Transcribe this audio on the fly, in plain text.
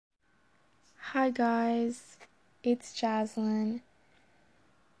Hi guys, it's Jaslyn.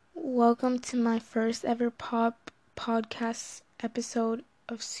 Welcome to my first ever pop podcast episode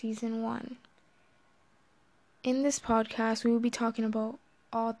of season 1. In this podcast, we will be talking about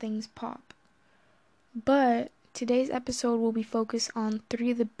all things pop. But today's episode will be focused on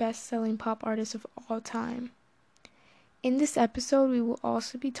 3 of the best-selling pop artists of all time. In this episode, we will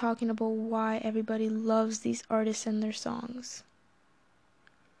also be talking about why everybody loves these artists and their songs.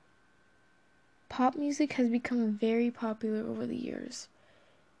 Pop music has become very popular over the years.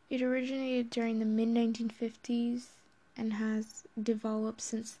 It originated during the mid-1950s and has developed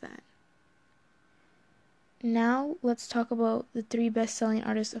since then. Now, let's talk about the 3 best-selling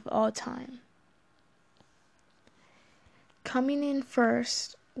artists of all time. Coming in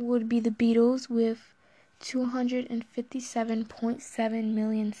first would be the Beatles with 257.7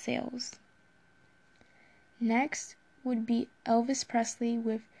 million sales. Next would be Elvis Presley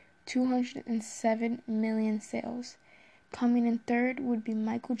with 207 million sales. Coming in third would be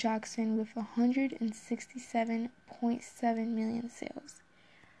Michael Jackson with 167.7 million sales.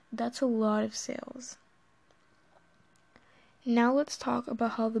 That's a lot of sales. Now let's talk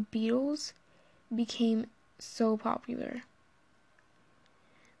about how the Beatles became so popular.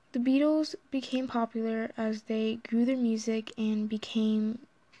 The Beatles became popular as they grew their music and became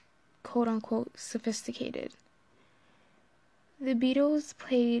quote-unquote sophisticated. The Beatles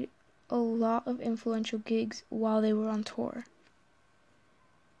played a lot of influential gigs while they were on tour.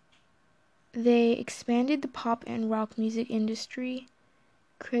 They expanded the pop and rock music industry,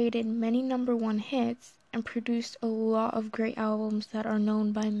 created many number 1 hits, and produced a lot of great albums that are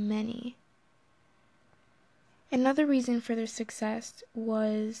known by many. Another reason for their success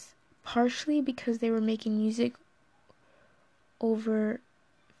was partially because they were making music over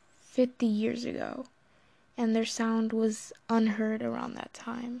 50 years ago, and their sound was unheard around that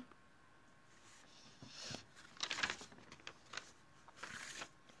time.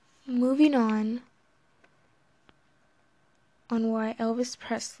 Moving on why Elvis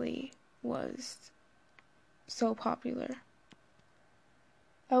Presley was so popular.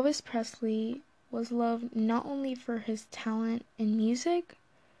 Elvis Presley was loved not only for his talent in music,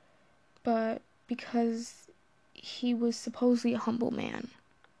 but because he was supposedly a humble man.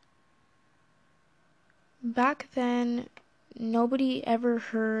 Back then, nobody ever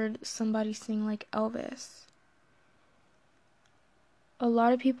heard somebody sing like Elvis. A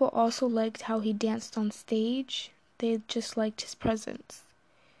lot of people also liked how he danced on stage. They just liked his presence.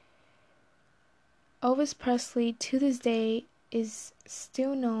 Elvis Presley, to this day, is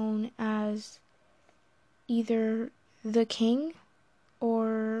still known as either the king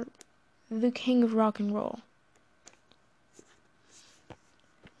or the king of rock and roll.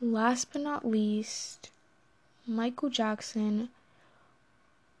 Last but not least, Michael Jackson,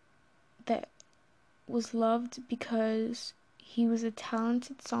 that was loved because he was a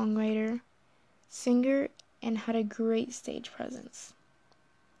talented songwriter, singer, and had a great stage presence.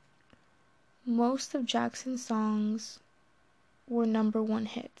 Most of Jackson's songs were number 1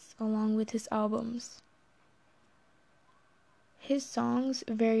 hits, along with his albums. His songs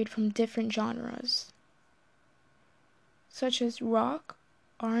varied from different genres, such as rock,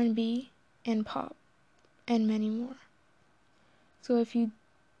 R&B, and pop, and many more. So if you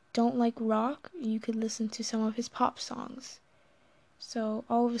don't like rock, you could listen to some of his pop songs. So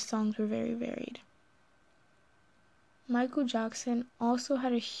all of his songs were very varied. Michael Jackson also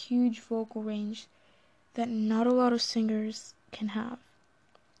had a huge vocal range that not a lot of singers can have.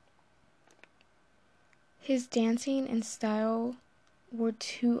 His dancing and style were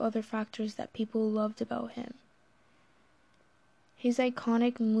 2 other factors that people loved about him. His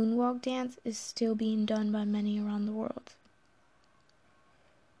iconic moonwalk dance is still being done by many around the world.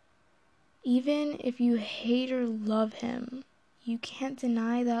 Even if you hate or love him, you can't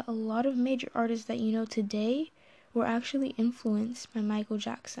deny that a lot of major artists that you know today were actually influenced by Michael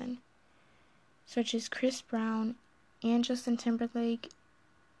Jackson, such as Chris Brown and Justin Timberlake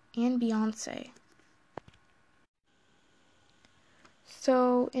and Beyonce.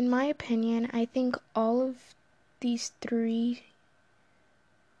 So, in my opinion, I think all of these 3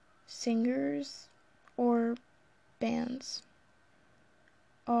 singers or bands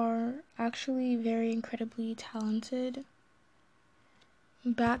are actually very incredibly talented.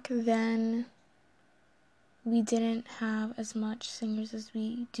 Back then, we didn't have as much singers as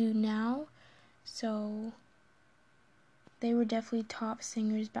we do now, so they were definitely top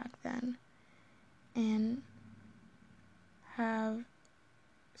singers back then, and have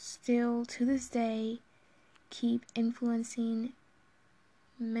still to this day keep influencing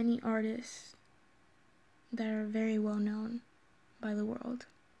many artists that are very well known by the world.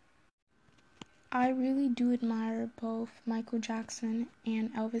 I really do admire both Michael Jackson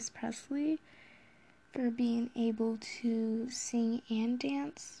and Elvis Presley for being able to sing and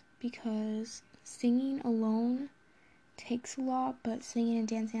dance, because singing alone takes a lot, but singing and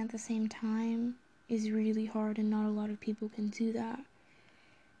dancing at the same time is really hard, and not a lot of people can do that.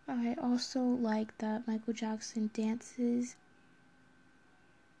 I also like that Michael Jackson dances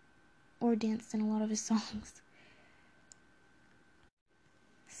or danced in a lot of his songs.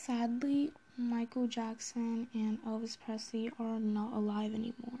 Sadly, Michael Jackson and Elvis Presley are not alive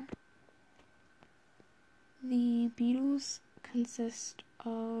anymore. The Beatles consist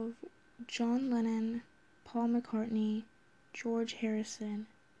of John Lennon, Paul McCartney, George Harrison,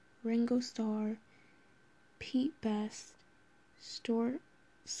 Ringo Starr, Pete Best, Stuart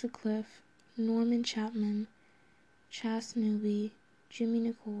Sutcliffe, Norman Chapman, Chas Newby, Jimmy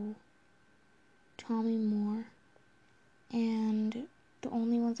Nicole, Tommy Moore, and the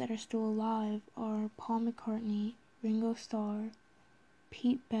only ones that are still alive are Paul McCartney, Ringo Starr,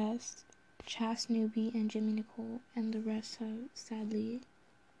 Pete Best, Chas Newby, and Jimmy Nicole, and the rest have sadly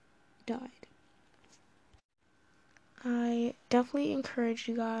died. I definitely encourage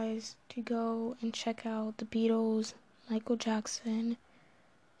you guys to go and check out the Beatles, Michael Jackson,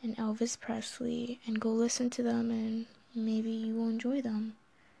 and Elvis Presley, and go listen to them, and maybe you will enjoy them.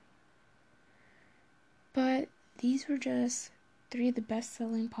 But these were just 3 of the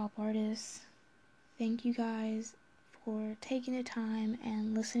best-selling pop artists. Thank you guys for taking the time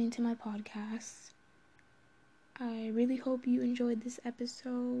and listening to my podcast. I really hope you enjoyed this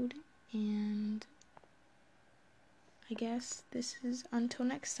episode, and I guess this is until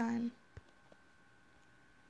next time.